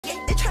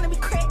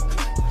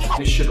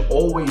it should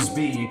always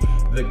be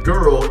the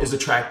girl is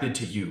attracted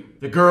to you.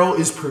 The girl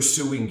is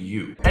pursuing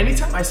you.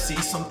 Anytime I see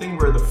something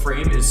where the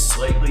frame is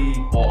slightly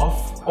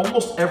off,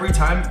 almost every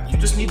time, you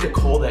just need to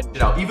call that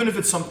shit out. Even if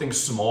it's something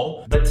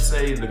small. Let's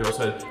say the girl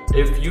said,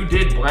 if you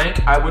did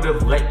blank, I would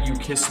have let you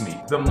kiss me.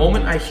 The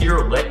moment I hear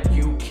let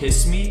you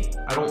kiss me,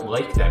 I don't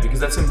like that because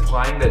that's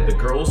implying that the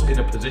girl's in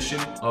a position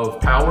of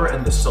power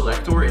and the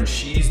selector, and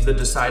she's the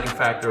deciding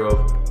factor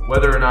of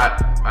whether or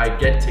not I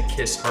get to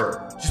kiss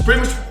her. She's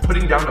pretty much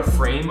putting down a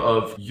frame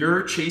of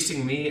you're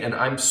chasing me and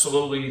I'm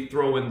slowly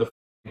throwing the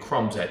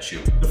crumbs at you.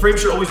 The frame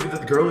should always be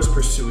that the girl is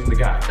pursuing the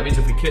guy. That means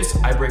if we kiss,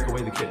 I break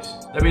away the kiss.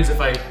 That means if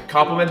I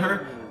compliment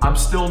her, I'm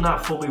still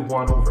not fully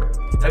won over.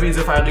 That means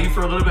if I leave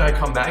for a little bit, I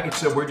come back and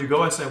she said, where'd you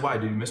go? I say, why,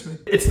 did you miss me?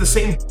 It's the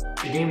same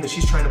game that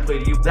she's trying to play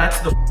to you. That's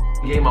the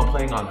game I'm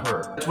playing on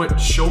her. That's what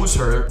shows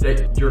her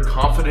that you're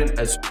confident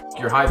as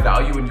you're high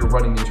value and you're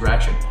running the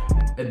interaction.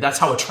 And that's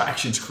how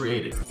attraction's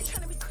created.